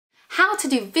how to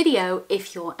do video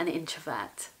if you're an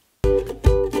introvert.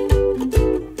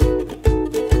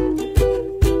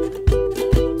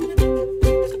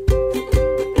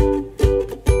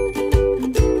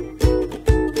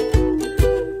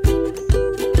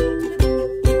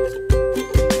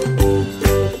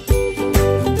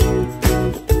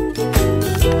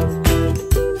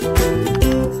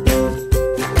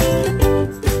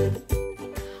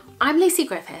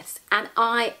 Griffiths, and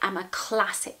I am a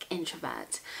classic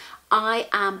introvert. I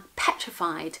am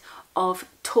petrified of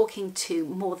talking to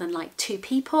more than like 2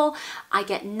 people. I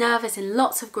get nervous in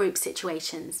lots of group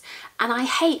situations, and I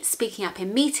hate speaking up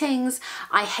in meetings.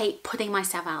 I hate putting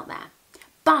myself out there.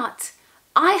 But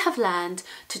I have learned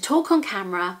to talk on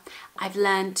camera. I've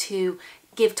learned to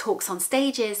give talks on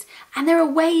stages, and there are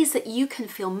ways that you can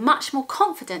feel much more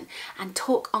confident and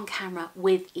talk on camera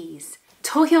with ease.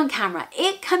 Talking on camera,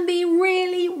 it can be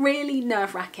really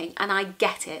nerve-wracking, and I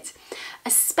get it,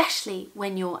 especially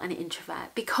when you're an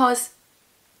introvert, because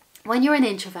when you're an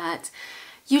introvert,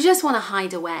 you just want to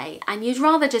hide away and you'd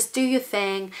rather just do your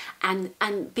thing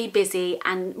and be busy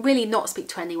and really not speak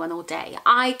to anyone all day.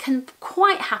 I can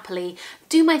quite happily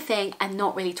do my thing and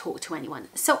not really talk to anyone,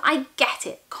 so I get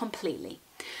it completely.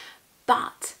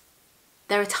 But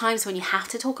there are times when you have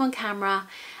to talk on camera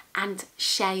and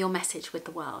share your message with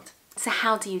the world. So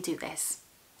how do you do this?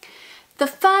 The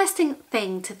first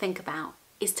thing to think about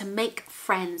is to make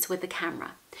friends with the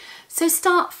camera. So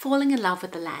start falling in love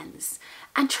with the lens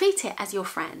and treat it as your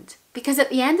friend, because at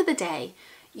the end of the day,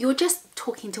 you're just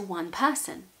talking to one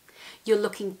person. You're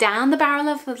looking down the barrel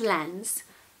of the lens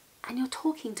and you're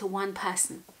talking to one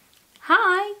person.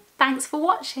 Hi, thanks for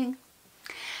watching.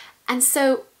 And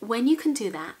so when you can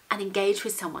do that and engage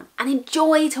with someone and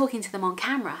enjoy talking to them on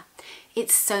camera,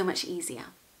 it's so much easier.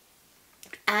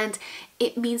 And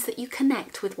it means that you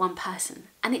connect with one person.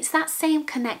 And it's that same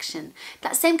connection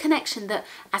that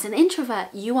as an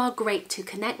introvert, you are great to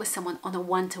connect with someone on a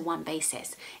one-to-one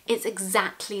basis. It's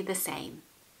exactly the same.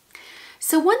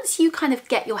 So once you kind of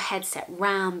get your head set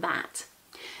round that,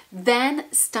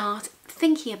 then start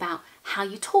thinking about how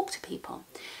you talk to people.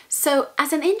 So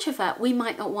as an introvert, we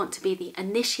might not want to be the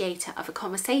initiator of a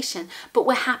conversation, but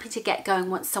we're happy to get going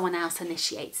once someone else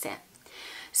initiates it.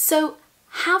 So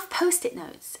have post-it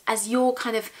notes as your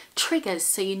kind of triggers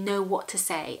so you know what to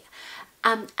say.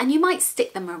 And you might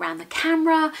stick them around the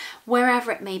camera,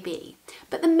 wherever it may be.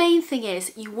 But the main thing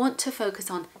is you want to focus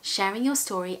on sharing your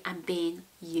story and being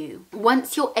you.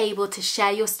 Once you're able to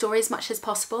share your story as much as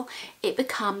possible, it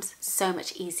becomes so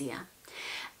much easier.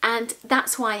 And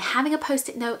that's why having a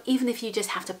post-it note, even if you just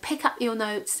have to pick up your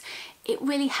notes, it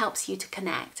really helps you to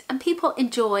connect. And people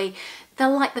enjoy,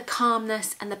 they'll like the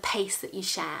calmness and the pace that you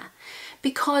share.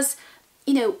 Because,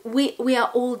 you know, we are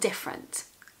all different.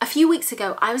 A few weeks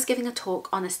ago, I was giving a talk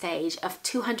on a stage of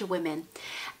 200 women.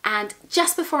 And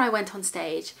just before I went on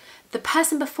stage, the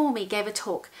person before me gave a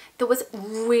talk that was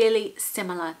really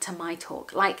similar to my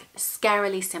talk, like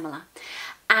scarily similar.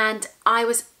 And I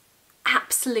was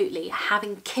absolutely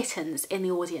having kittens in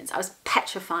the audience. I was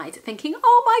petrified, thinking,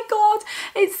 oh my God,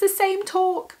 it's the same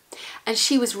talk. And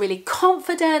she was really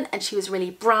confident and she was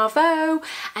really bravo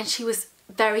and she was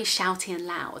very shouty and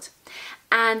loud.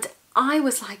 And I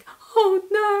was like, oh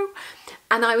no.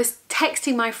 And I was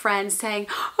texting my friends saying,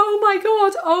 oh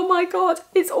my God,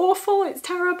 it's awful, it's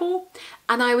terrible.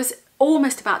 And I was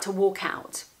almost about to walk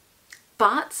out.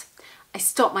 But I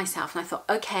stopped myself and I thought,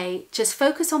 okay, just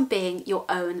focus on being your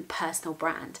own personal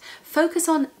brand. Focus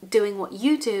on doing what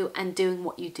you do and doing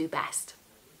what you do best.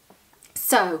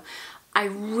 So I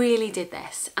really did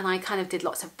this, and I kind of did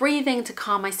lots of breathing to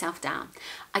calm myself down.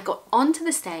 I got onto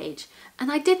the stage and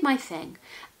I did my thing,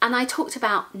 and I talked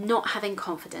about not having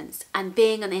confidence and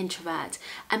being an introvert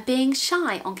and being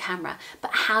shy on camera,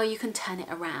 but how you can turn it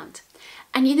around.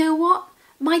 And you know what?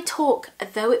 My talk,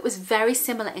 though it was very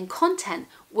similar in content,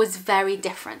 was very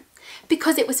different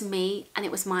because it was me and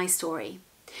it was my story.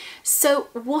 So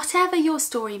whatever your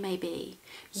story may be,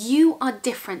 you are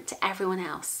different to everyone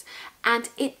else, and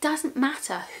it doesn't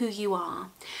matter who you are,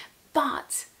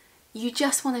 but you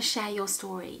just want to share your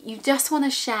story. You just want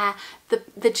to share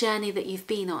the journey that you've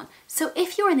been on. So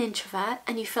if you're an introvert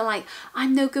and you feel like,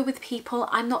 I'm no good with people,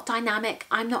 I'm not dynamic,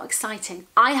 I'm not exciting,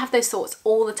 I have those thoughts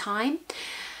all the time.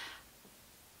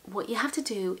 What you have to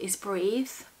do is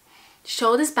breathe,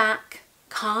 shoulders back,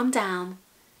 calm down,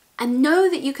 and know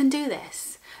that you can do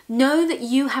this. Know that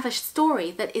you have a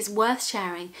story that is worth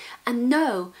sharing, and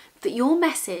know that your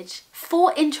message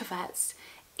for introverts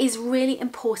is really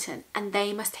important and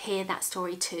they must hear that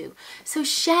story too. So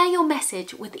share your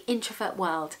message with the introvert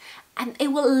world and it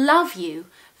will love you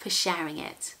for sharing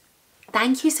it.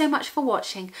 Thank you so much for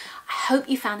watching. I hope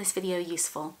you found this video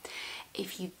useful.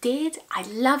 If you did, I'd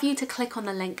love you to click on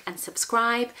the link and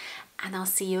subscribe, and I'll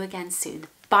see you again soon.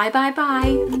 Bye, bye,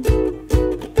 bye.